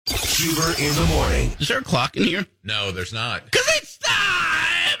Huber in the morning. Is there a clock in here? No, there's not. Because it's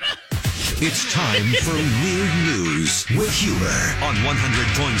time! It's time for Weird News with Huber on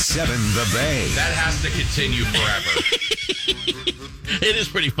 100.7 The Bay. That has to continue forever. It is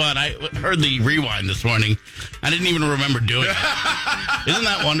pretty fun. I heard the rewind this morning. I didn't even remember doing it. Isn't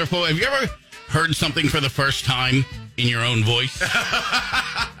that wonderful? Have you ever heard something for the first time in your own voice?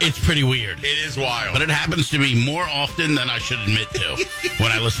 It's pretty weird. It is wild. But it happens to me more often than I should admit to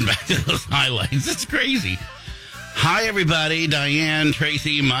when I listen back to those highlights. It's crazy. Hi, everybody. Diane,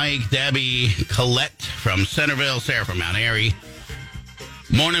 Tracy, Mike, Debbie, Colette from Centerville, Sarah from Mount Airy.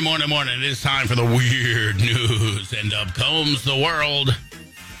 Morning. It is time for the weird news. And up combs the world.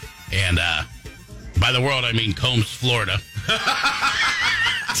 And by the world, I mean Combs, Florida.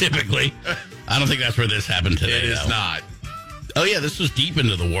 Typically. I don't think that's where this happened today. It is not. Oh, yeah, this was deep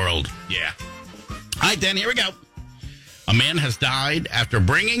into the world. Yeah. All right, then, here we go. A man has died after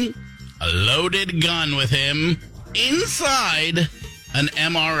bringing a loaded gun with him inside an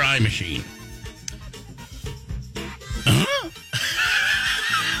MRI machine. Huh?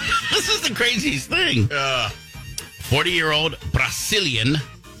 This is the craziest thing. 40-year-old Brazilian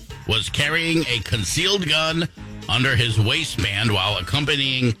was carrying a concealed gun under his waistband while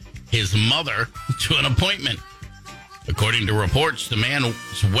accompanying his mother to an appointment. According to reports, the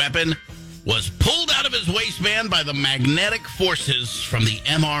man's weapon was pulled out of his waistband by the magnetic forces from the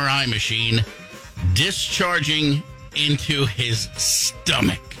MRI machine, discharging into his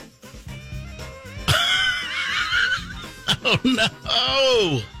stomach. Oh,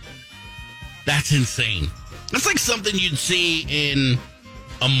 no. That's insane. That's like something you'd see in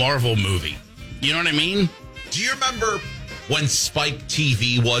a Marvel movie. You know what I mean? Do you remember when Spike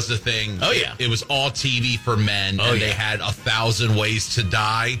TV was a thing? Oh, yeah. It was all TV for men, and they had 1,000 Ways to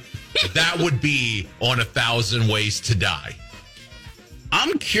Die. That would be on 1,000 Ways to Die.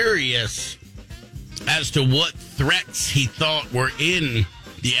 I'm curious as to what threats he thought were in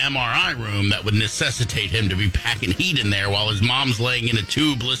the MRI room that would necessitate him to be packing heat in there while his mom's laying in a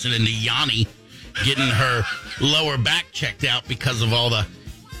tube listening to Yanni getting her lower back checked out because of all the...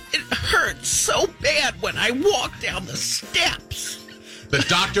 It hurts so bad when I walk down the steps. The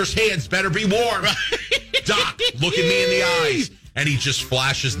doctor's hands better be warm. Doc, look at me in the eyes. And he just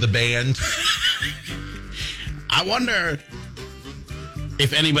flashes the band. I wonder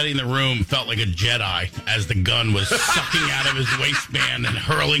if anybody in the room felt like a Jedi as the gun was sucking out of his waistband and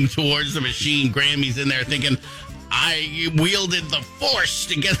hurling towards the machine. Grammy's in there thinking, I wielded the Force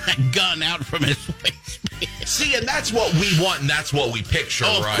to get that gun out from his waistband. See, and that's what we want, and that's what we picture,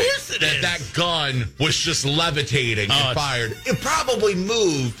 right? Of course it is. That gun was just levitating and fired. It probably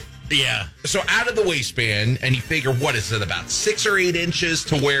moved. Yeah. So out of the waistband, and you figure, what is it, about 6 or 8 inches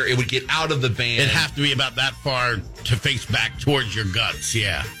to where it would get out of the band? It'd have to be about that far to face back towards your guts,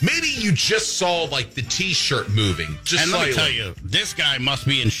 yeah. Maybe you just saw, like, the T-shirt moving. Just and let me tell you, this guy must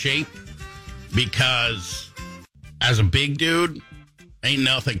be in shape because as a big dude, ain't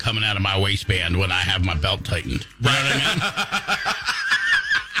nothing coming out of my waistband when I have my belt tightened. You know what I mean?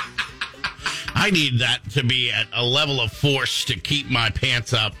 I need that to be at a level of force to keep my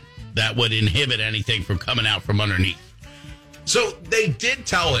pants up that would inhibit anything from coming out from underneath. So they did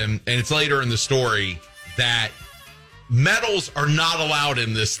tell him, and it's later in the story, that metals are not allowed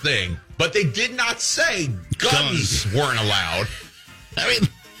in this thing. But they did not say guns weren't allowed. I mean,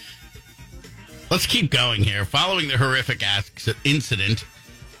 let's keep going here. Following the horrific incident,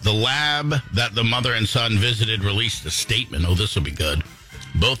 the lab that the mother and son visited released a statement. Oh, this will be good.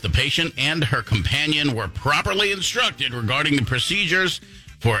 Both the patient and her companion were properly instructed regarding the procedures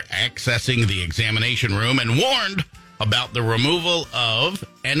for accessing the examination room and warned about the removal of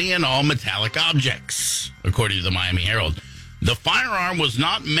any and all metallic objects, according to the Miami Herald. The firearm was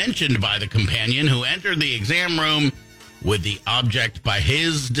not mentioned by the companion who entered the exam room with the object by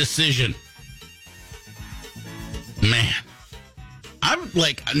his decision. Man, I'm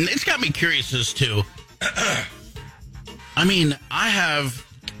like, it's got me curious as to, I mean, I have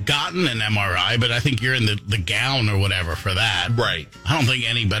gotten an MRI, but I think you're in the gown or whatever for that. Right. I don't think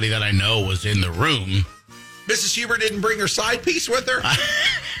anybody that I know was in the room. Mrs. Huber didn't bring her side piece with her?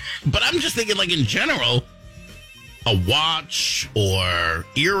 But I'm just thinking, like, in general, a watch or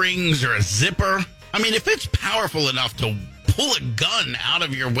earrings or a zipper. I mean, if it's powerful enough to pull a gun out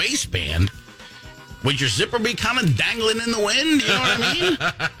of your waistband, would your zipper be kind of dangling in the wind? You know what I mean?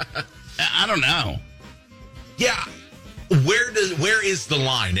 I don't know. Yeah. Where is the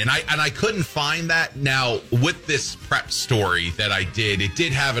line? And I couldn't find that. Now, with this prep story that I did, it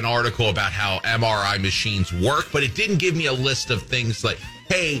did have an article about how MRI machines work, but it didn't give me a list of things like,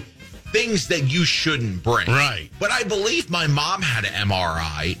 hey, things that you shouldn't bring. Right. But I believe my mom had an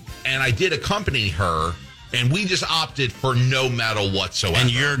MRI, and I did accompany her, and we just opted for no metal whatsoever.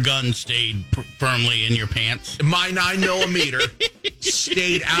 And your gun stayed firmly in your pants? My 9mm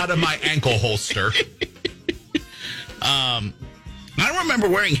stayed out of my ankle holster. I remember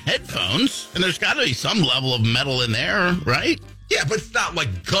wearing headphones, and there's got to be some level of metal in there, right? Yeah, but it's not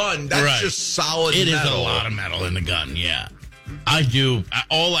like gun. That's just solid metal. It is metal. a lot of metal in the gun, yeah. I do.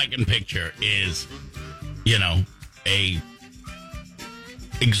 All I can picture is, a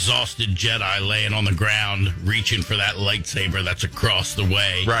exhausted Jedi laying on the ground, reaching for that lightsaber that's across the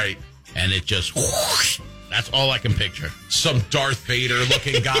way. Right. And it just whoosh. That's all I can picture. Some Darth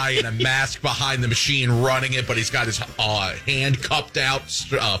Vader-looking guy in a mask behind the machine running it, but he's got his hand cupped out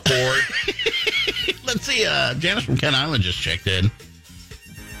forward. Let's see. Janice from Kent Island just checked in.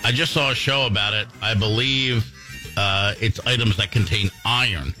 I just saw a show about it. I believe it's items that contain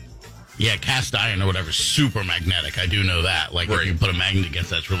iron. Yeah, cast iron or whatever. Super magnetic. I do know that. Like, if you put a magnet against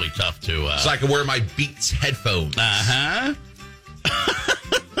that's really tough to... So I can wear my Beats headphones. Uh-huh.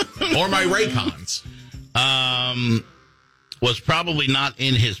 Or my Raycons. Was probably not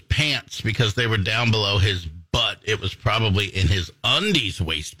in his pants because they were down below his butt. It was probably in his undies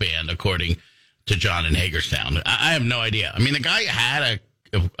waistband, according to John in Hagerstown. I have no idea. I mean, the guy had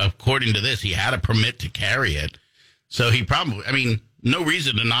according to this, he had a permit to carry it. So he probably, no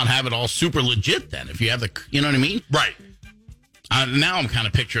reason to not have it all super legit then. If you have you know what I mean? Right. Now I'm kind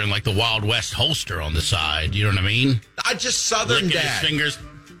of picturing like the Wild West holster on the side. You know what I mean? I just Southern Licking dad. his fingers.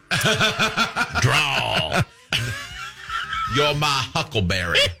 Draw. You're my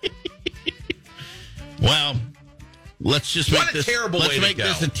huckleberry. Well, let's just make this. Let's make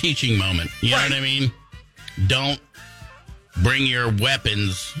this a teaching moment. You know what I mean? Don't bring your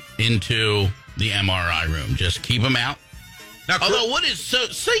weapons into the MRI room. Just keep them out. Now, although,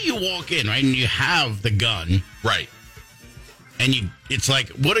 say you walk in, right, and you have the gun, right, and it's like,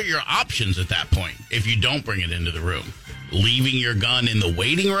 what are your options at that point if you don't bring it into the room? Leaving your gun in the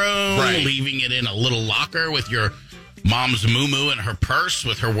waiting room, leaving it in a little locker with your mom's moo-moo and her purse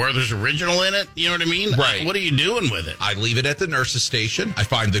with her Werther's Original in it. You know what I mean? Right. What are you doing with it? I leave it at the nurse's station. I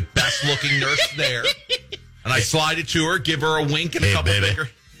find the best-looking nurse there, and I slide it to her, give her a wink and a couple fingers.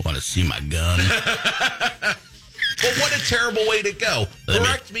 Want to see my gun? Well, what a terrible way to go.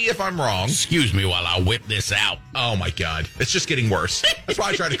 Correct me if I'm wrong. Excuse me while I whip this out. Oh, my God. It's just getting worse. That's why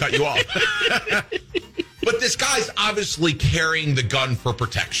I tried to cut you off. But this guy's obviously carrying the gun for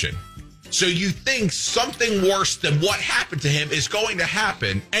protection. So you think something worse than what happened to him is going to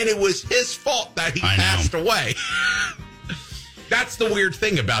happen, and it was his fault that he passed away. That's the weird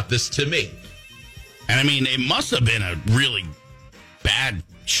thing about this to me. And it must have been a really bad,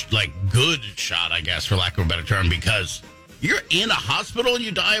 good shot, I guess, for lack of a better term, because you're in a hospital and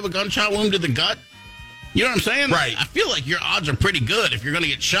you die of a gunshot wound to the gut. You know what I'm saying? Right. I feel like your odds are pretty good if you're going to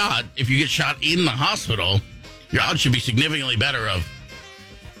get shot. If you get shot in the hospital, your odds should be significantly better of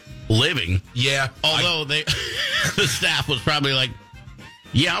living. Yeah. Although the staff was probably like,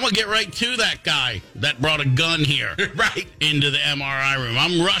 yeah, I'm going to get right to that guy that brought a gun here right into the MRI room.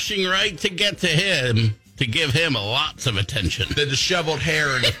 I'm rushing right to get to him to give him lots of attention. The disheveled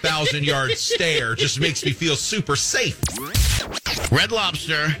hair and the 1,000-yard stare just makes me feel super safe. Red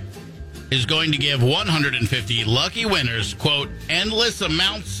Lobster is going to give 150 lucky winners, quote, endless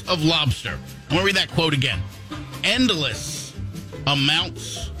amounts of lobster. I'm going to read that quote again. Endless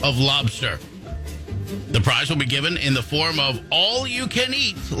amounts of lobster. The prize will be given in the form of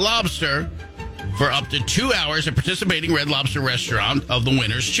all-you-can-eat lobster for up to 2 hours at participating Red Lobster restaurant of the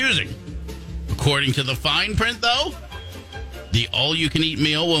winner's choosing. According to the fine print, though, the all-you-can-eat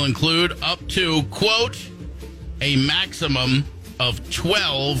meal will include up to, quote, a maximum of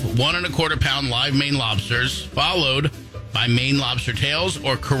 12 1.25-pound live Maine lobsters, followed by Maine lobster tails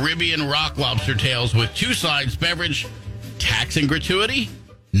or Caribbean rock lobster tails with 2 sides, beverage, tax and gratuity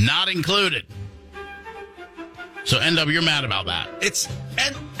not included. So, you're mad about that. It's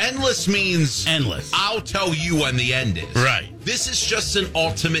endless means endless. I'll tell you when the end is. Right. This is just an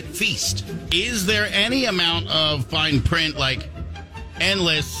ultimate feast. Is there any amount of fine print, like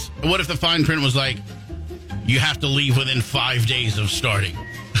endless? What if the fine print was like, you have to leave within 5 days of starting?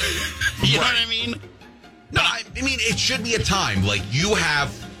 You know what I mean? No, I mean, it should be a time. Like, you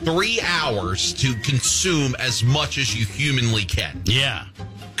have 3 hours to consume as much as you humanly can. Yeah.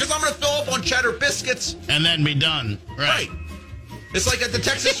 Because I'm going to fill up on cheddar biscuits. And then be done. Right. It's like at the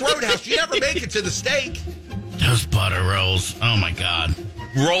Texas Roadhouse. You never make it to the steak. Those butter rolls. Oh, my God.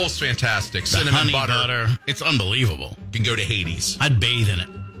 Roll's fantastic. The Cinnamon honey butter. It's unbelievable. You can go to Hades. I'd bathe in it.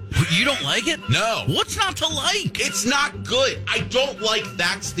 You don't like it? No. What's not to like? It's not good. I don't like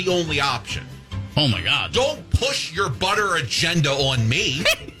that's the only option. Oh, my God. Don't push your butter agenda on me.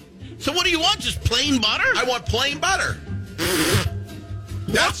 So what do you want? Just plain butter? I want plain butter.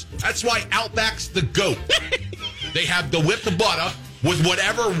 That's why Outback's the GOAT. They have the whipped butter with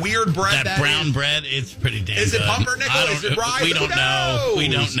whatever weird bread that brown is. Bread, it's pretty damn Is good. it pumpernickel? Is it rye? We don't know. We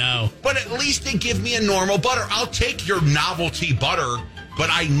don't know. But at least they give me a normal butter. I'll take your novelty butter, but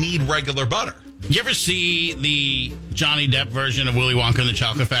I need regular butter. You ever see the Johnny Depp version of Willy Wonka and the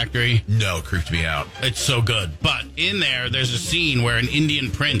Chocolate Factory? No, it creeped me out. It's so good. But in there's a scene where an Indian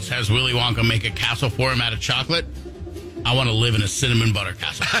prince has Willy Wonka make a castle for him out of chocolate. I want to live in a cinnamon butter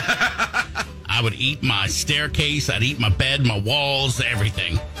castle. I would eat my staircase. I'd eat my bed, my walls,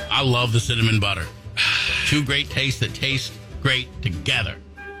 everything. I love the cinnamon butter. Two great tastes that taste great together.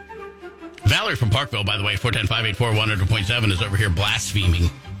 Valerie from Parkville, by the way, 410-584-100.7 is over here blaspheming.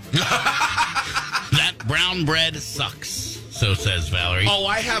 That brown bread sucks, so says Valerie. Oh,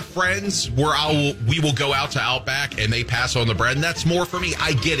 I have friends where we will go out to Outback and they pass on the bread, and that's more for me.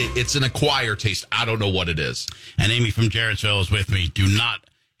 I get it. It's an acquired taste. I don't know what it is. And Amy from Jarrettsville is with me. Do not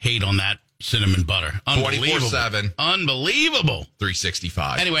hate on that cinnamon butter. 24/7. Unbelievable.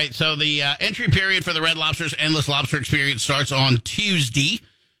 365. Anyway, so the entry period for the Red Lobster's Endless Lobster Experience starts on Tuesday,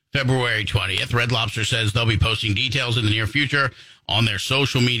 February 20th. Red Lobster says they'll be posting details in the near future on their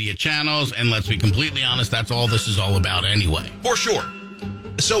social media channels. And let's be completely honest, that's all this is all about anyway. For sure.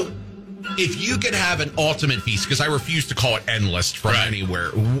 So if you could have an ultimate feast, because I refuse to call it endless from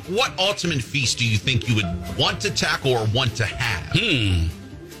anywhere, what ultimate feast do you think you would want to tackle or want to have?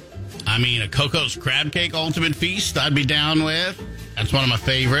 I mean, a Coco's Crab Cake Ultimate Feast I'd be down with. That's one of my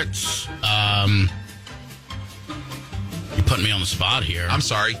favorites. You're putting me on the spot here. I'm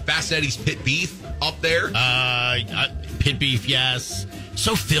sorry. Fast Eddie's Pit Beef up there? Pit beef, yes.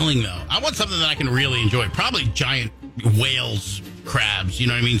 So filling, though. I want something that I can really enjoy. Probably giant whales, crabs. You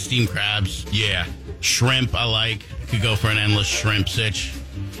know what I mean? Steamed crabs. Yeah. Shrimp, I like. Could go for an endless shrimp sitch.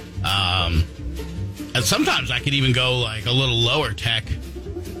 And sometimes I could even go like a little lower tech.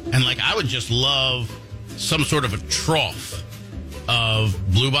 And like I would just love some sort of a trough of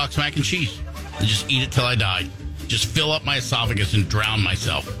Blue Box mac and cheese. And just eat it till I die. Just fill up my esophagus and drown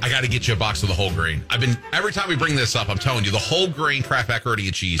myself. I got to get you a box of the whole grain. Every time we bring this up, I'm telling you, the whole grain Kraft macaroni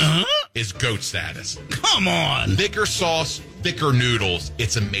and cheese is GOAT status. Come on. Thicker sauce, thicker noodles.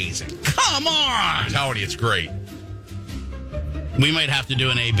 It's amazing. Come on. I'm telling you, it's great. We might have to do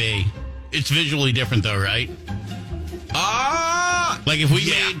an AB. It's visually different though, right? Like if we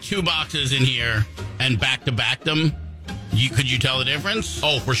made two boxes in here and back-to-back them, could you tell the difference?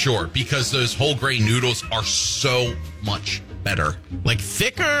 Oh, for sure. Because those whole grain noodles are so much better. Like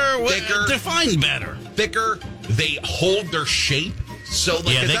thicker? Define better. Thicker. They hold their shape. So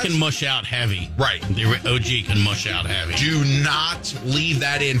like they can mush out heavy. Right. The OG can mush out heavy. Do not leave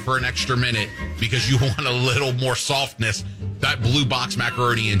that in for an extra minute because you want a little more softness. That Blue Box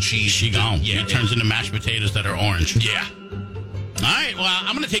macaroni and cheese. She gone. Yeah, it turns into mashed potatoes that are orange. Yeah. All right. Well,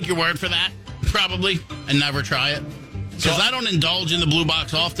 I'm going to take your word for that, probably, and never try it. Because I don't indulge in the Blue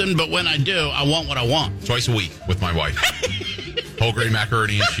Box often, but when I do, I want what I want. Twice a week with my wife. Whole grain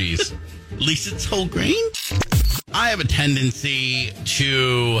macaroni and cheese. At least it's whole grain. I have a tendency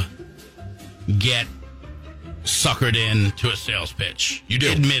to get suckered into a sales pitch. You do?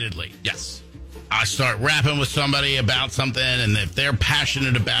 Admittedly. Yes. I start rapping with somebody about something, and if they're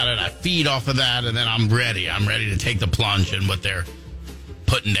passionate about it, I feed off of that, and then I'm ready. I'm ready to take the plunge in what they're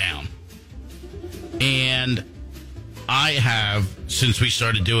putting down. And I have, since we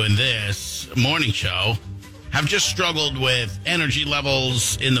started doing this morning show, have just struggled with energy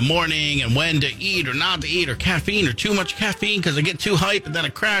levels in the morning and when to eat or not to eat or caffeine or too much caffeine because I get too hype and then I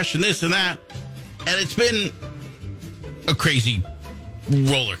crash and this and that. And it's been a crazy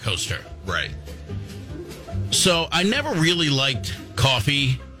roller coaster. Right. So I never really liked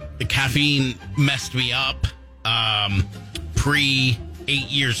coffee. The caffeine messed me up 8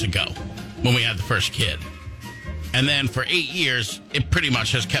 years ago when we had the first kid. And then for 8 years, it pretty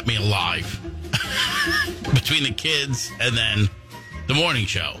much has kept me alive between the kids and then the morning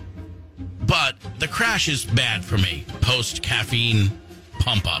show. But the crash is bad for me, post-caffeine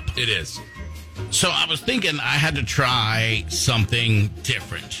pump-up. It is. So I was thinking I had to try something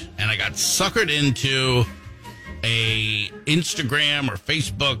different. And I got suckered into a Instagram or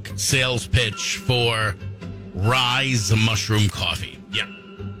Facebook sales pitch for Rise Mushroom Coffee. Yeah.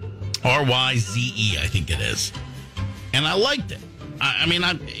 RYZE, I think it is. And I liked it. I mean,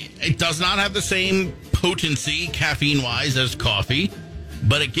 it does not have the same potency, caffeine-wise, as coffee,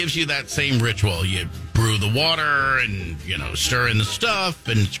 but it gives you that same ritual. You brew the water and, stir in the stuff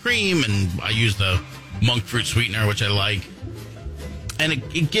and it's cream, and I use the monk fruit sweetener, which I like. And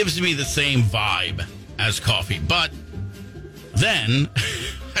it gives me the same vibe as coffee. But then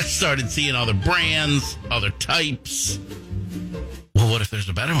I I started seeing other brands, other types. Well, what if there's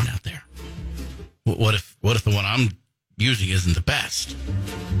a better one out there? What if the one I'm using isn't the best?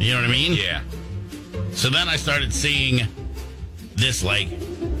 You know what I mean? Yeah. So then I started seeing this, like,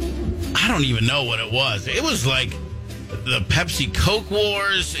 I don't even know what it was. It was like the Pepsi Coke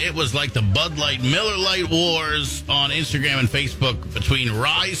wars. It was like the Bud Light Miller Lite wars on Instagram and Facebook between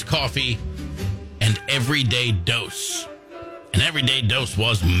Rise Coffee and Everyday Dose. And Everyday Dose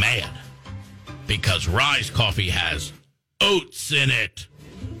was mad because Rise Coffee has oats in it.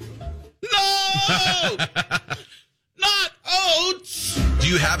 No! Not oats! Do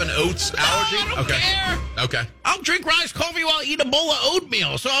you have an oats allergy? I don't care. Okay. I'll drink Rise Coffee while I eat a bowl of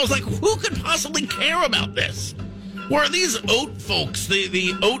oatmeal. So I was like, who could possibly care about this? Where are these oat folks,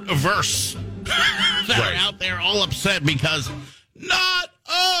 the oat-averse, that are out there all upset because not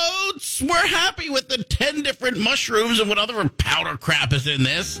oats? We're happy with the 10 different mushrooms and whatever powder crap is in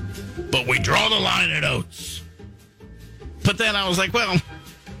this, but we draw the line at oats. But then I was like, well,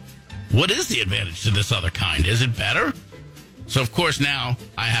 what is the advantage to this other kind? Is it better? So, of course, now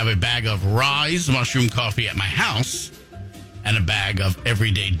I have a bag of Rise mushroom coffee at my house and a bag of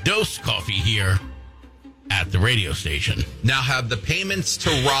Everyday Dose coffee here at the radio station. Now, have the payments to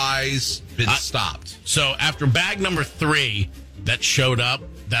Rise been stopped? So, after bag number 3 that showed up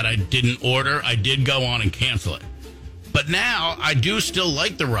that I didn't order, I did go on and cancel it. But now I do still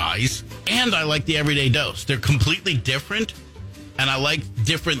like the Rise and I like the Everyday Dose. They're completely different. And I like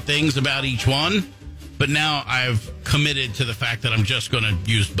different things about each one, but now I've committed to the fact that I'm just going to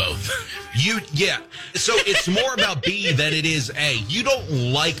use both. So it's more about B than it is A. You don't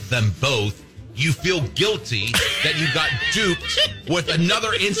like them both. You feel guilty that you got duped with another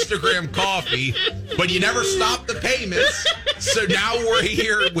Instagram coffee, but you never stopped the payments. So now we're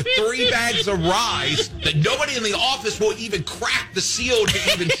here with 3 bags of Rise that nobody in the office will even crack the seal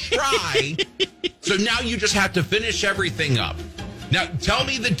to even try. So now you just have to finish everything up. Now, tell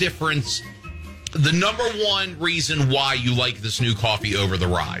me the difference, the number one reason why you like this new coffee over the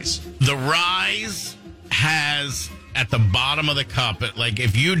Rise. The Rise has, at the bottom of the cup, like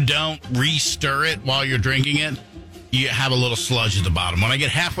if you don't re-stir it while you're drinking it, you have a little sludge at the bottom. When I get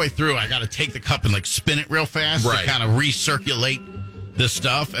halfway through, I got to take the cup and like spin it real fast to kind of recirculate the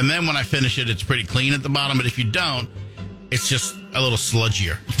stuff. And then when I finish it, it's pretty clean at the bottom. But if you don't, it's just a little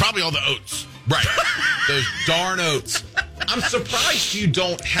sludgier. It's probably all the oats. Right. Those darn oats. I'm surprised you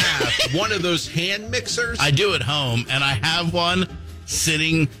don't have one of those hand mixers. I do at home, and I have one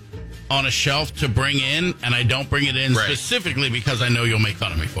sitting on a shelf to bring in, and I don't bring it in specifically because I know you'll make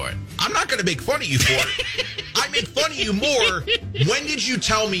fun of me for it. I'm not going to make fun of you for it. I make fun of you more. When did you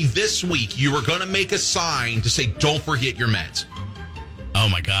tell me this week you were going to make a sign to say, don't forget your meds? Oh,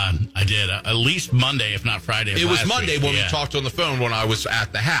 my God. I did. At least Monday, if not Friday. It was Monday when we talked on the phone when I was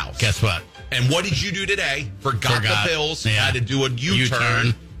at the house. Guess what? And what did you do today? Forgot the pills. Had to do a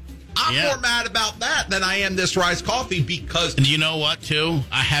U-turn. I'm more mad about that than I am this Rise Coffee because... And you know what, too?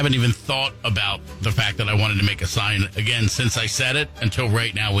 I haven't even thought about the fact that I wanted to make a sign again since I said it until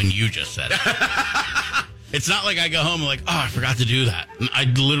right now when you just said it. It's not like I go home and like, oh, I forgot to do that. I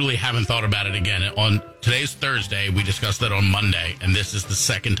literally haven't thought about it again. On today's Thursday, we discussed that on Monday, and this is the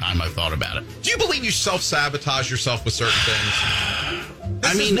second time I've thought about it. Do you believe you self-sabotage yourself with certain things?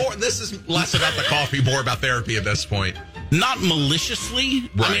 This is less about the coffee, more about therapy at this point. Not maliciously.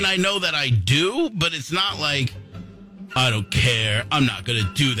 Right. I mean, I know that I do, but it's not like, I don't care. I'm not going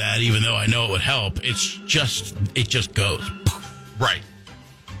to do that, even though I know it would help. It just goes. Right.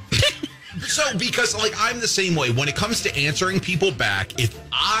 So, because, like, I'm the same way. When it comes to answering people back, if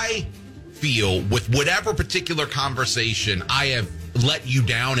I feel with whatever particular conversation I have let you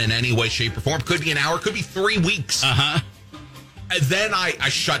down in any way, shape, or form, could be an hour, could be 3 weeks. And then I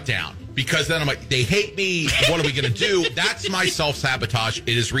shut down. Because then I'm like, they hate me. What are we going to do? That's my self-sabotage. It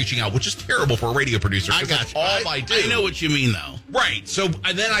is reaching out, which is terrible for a radio producer. I got that's you. all I do. I know what you mean, though. Right. So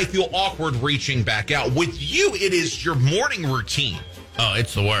and then I feel awkward reaching back out. With you, it is your morning routine. Oh,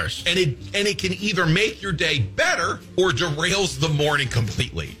 it's the worst. And it can either make your day better or derails the morning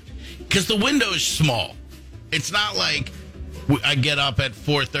completely. Because the window is small. It's not like I get up at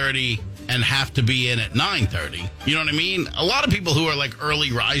 4:30 and have to be in at 9:30. You know what I mean? A lot of people who are like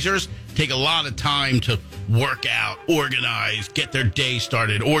early risers take a lot of time to work out, organize, get their day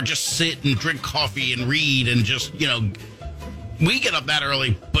started, or just sit and drink coffee and read and just, we get up that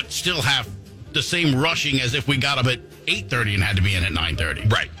early, but still have the same rushing as if we got up at 8:30 and had to be in at 9:30.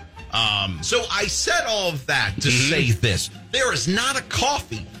 Right. So I said all of that to say this. There is not a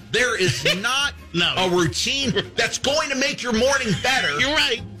coffee. There is not a routine that's going to make your morning better. You're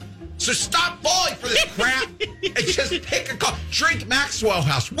right. So stop falling for this crap and just pick a coffee. Drink Maxwell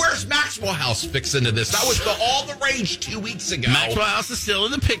House. Where's Maxwell House fixed into this? That was all the rage 2 weeks ago. Maxwell House is still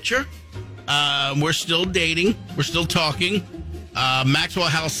in the picture. We're still dating. We're still talking. Maxwell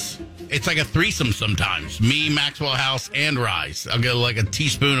House, it's like a threesome sometimes. Me, Maxwell House, and Rise. I'll get like a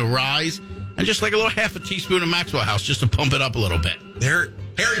teaspoon of Rise and just like a little half a teaspoon of Maxwell House just to pump it up a little bit. Harry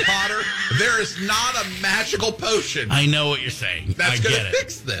Potter, there is not a magical potion. I know what you're saying. That's going to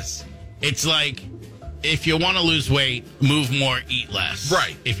fix this. It's like, if you want to lose weight, move more, eat less.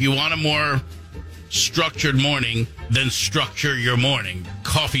 Right. If you want a more structured morning, then structure your morning.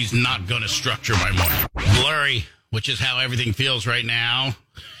 Coffee's not going to structure my morning. Blurry, which is how everything feels right now.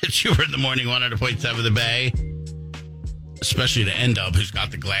 It's you in the morning, 100.7 The Bay. Especially to N-Dub, who's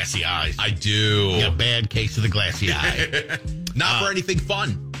got the glassy eyes. I do. You got a bad case of the glassy eye. Not for anything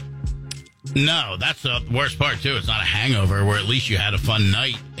fun. No, that's the worst part, too. It's not a hangover, where at least you had a fun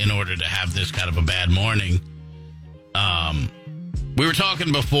night in order to have this kind of a bad morning. We were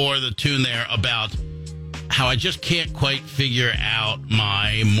talking before the tune there about how I just can't quite figure out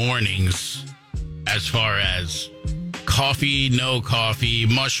my mornings as far as coffee, no coffee,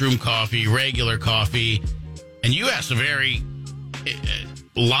 mushroom coffee, regular coffee. And you asked a very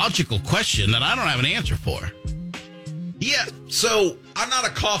logical question that I don't have an answer for. Yeah, so I'm not a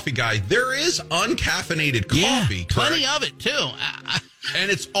coffee guy. There is uncaffeinated coffee. Yeah, plenty of it, too. And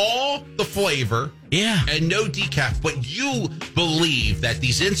it's all the flavor. Yeah. And no decaf. But you believe that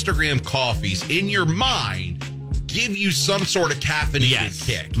these Instagram coffees, in your mind, give you some sort of caffeinated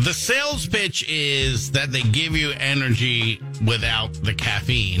kick. The sales pitch is that they give you energy without the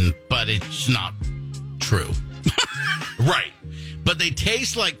caffeine, but it's not true. Right. But they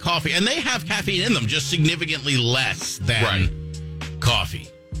taste like coffee, and they have caffeine in them, just significantly less than coffee.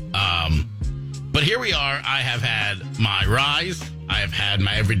 But here we are. I have had my Rise. I have had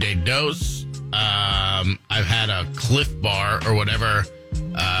my everyday dose. I've had a Cliff Bar or whatever.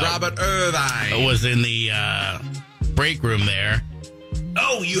 Robert Irvine was in the break room there.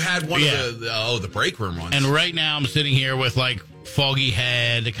 Oh, you had one of the break room ones. And right now I'm sitting here with like foggy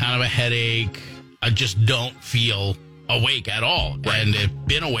head, kind of a headache. I just don't feel awake at all. Right. And I've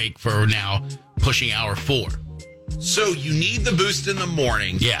been awake for now pushing hour 4. So you need the boost in the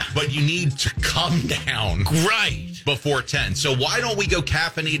morning. Yeah. But you need to come down. Right. Before 10. So why don't we go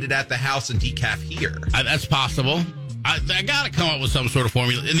caffeinated at the house and decaf here? That's possible. I got to come up with some sort of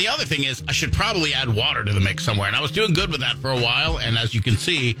formula. And the other thing is, I should probably add water to the mix somewhere. And I was doing good with that for a while. And as you can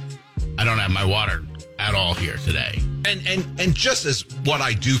see, I don't have my water at all here today. And just as what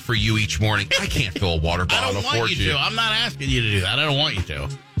I do for you each morning, I can't fill a water bottle. I don't want you to. I'm not asking you to do that. I don't want you to.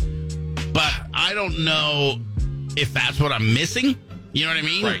 But I don't know if that's what I'm missing. You know what I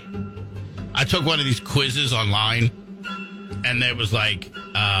mean? Right. I took one of these quizzes online, and it was like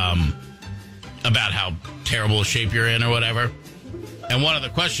about how terrible a shape you're in or whatever. And one of the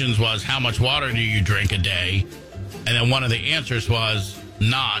questions was, how much water do you drink a day? And then one of the answers was,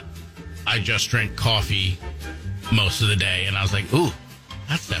 I just drink coffee most of the day. And I was like, ooh,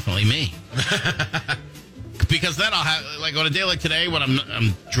 that's definitely me. Because then I'll have, like on a day like today when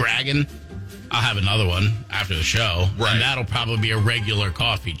I'm dragging, I'll have another one after the show. Right. And that'll probably be a regular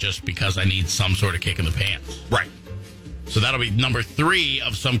coffee just because I need some sort of kick in the pants. Right. So that'll be number 3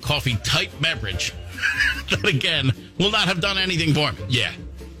 of some coffee-type beverage that, again, will not have done anything for me. Yeah.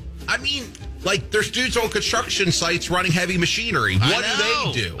 I mean, like, there's dudes on construction sites running heavy machinery. What do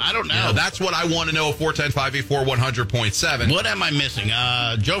they do? I don't know. That's what I want to know. 410-584-100.7. What am I missing?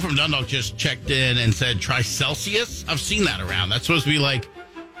 Joe from Dundalk just checked in and said, try Celsius. I've seen that around. That's supposed to be like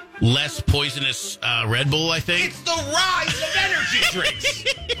less poisonous Red Bull, I think. It's the rise of energy drinks.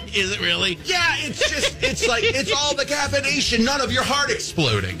 Is it really? Yeah, it's all the caffeination, none of your heart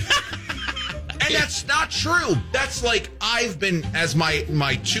exploding. And that's not true. That's like, I've been, as my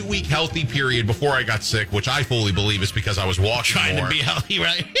 2-week healthy period before I got sick, which I fully believe is because I was walking trying more. To be healthy,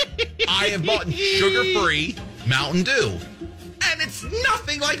 right? I have bought sugar-free Mountain Dew. And it's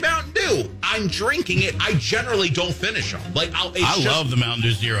nothing like Mountain Dew. I'm drinking it. I generally don't finish them. Like I love the Mountain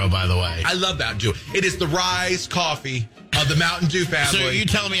Dew Zero, by the way. I love Mountain Dew. It is the Rise coffee of the Mountain Dew family. So you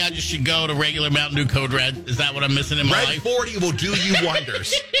telling me I just should go to regular Mountain Dew Code Red? Is that what I'm missing in my life? Red 40 will do you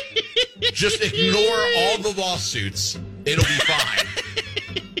wonders. Just ignore all the lawsuits. It'll be fine.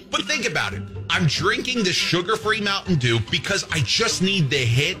 But think about it. I'm drinking the sugar-free Mountain Dew because I just need the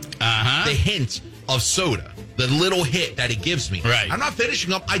hint of soda. The little hit that it gives me. Right. I'm not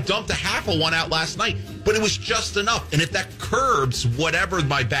finishing up. I dumped a half of one out last night, but it was just enough. And if that curbs whatever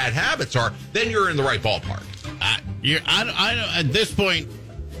my bad habits are, then you're in the right ballpark. At this point,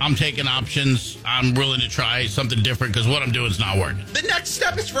 I'm taking options. I'm willing to try something different because what I'm doing is not working. The next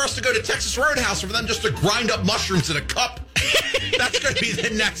step is for us to go to Texas Roadhouse for them just to grind up mushrooms in a cup. That's going to be the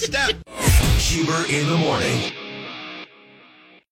next step. Huber in the morning.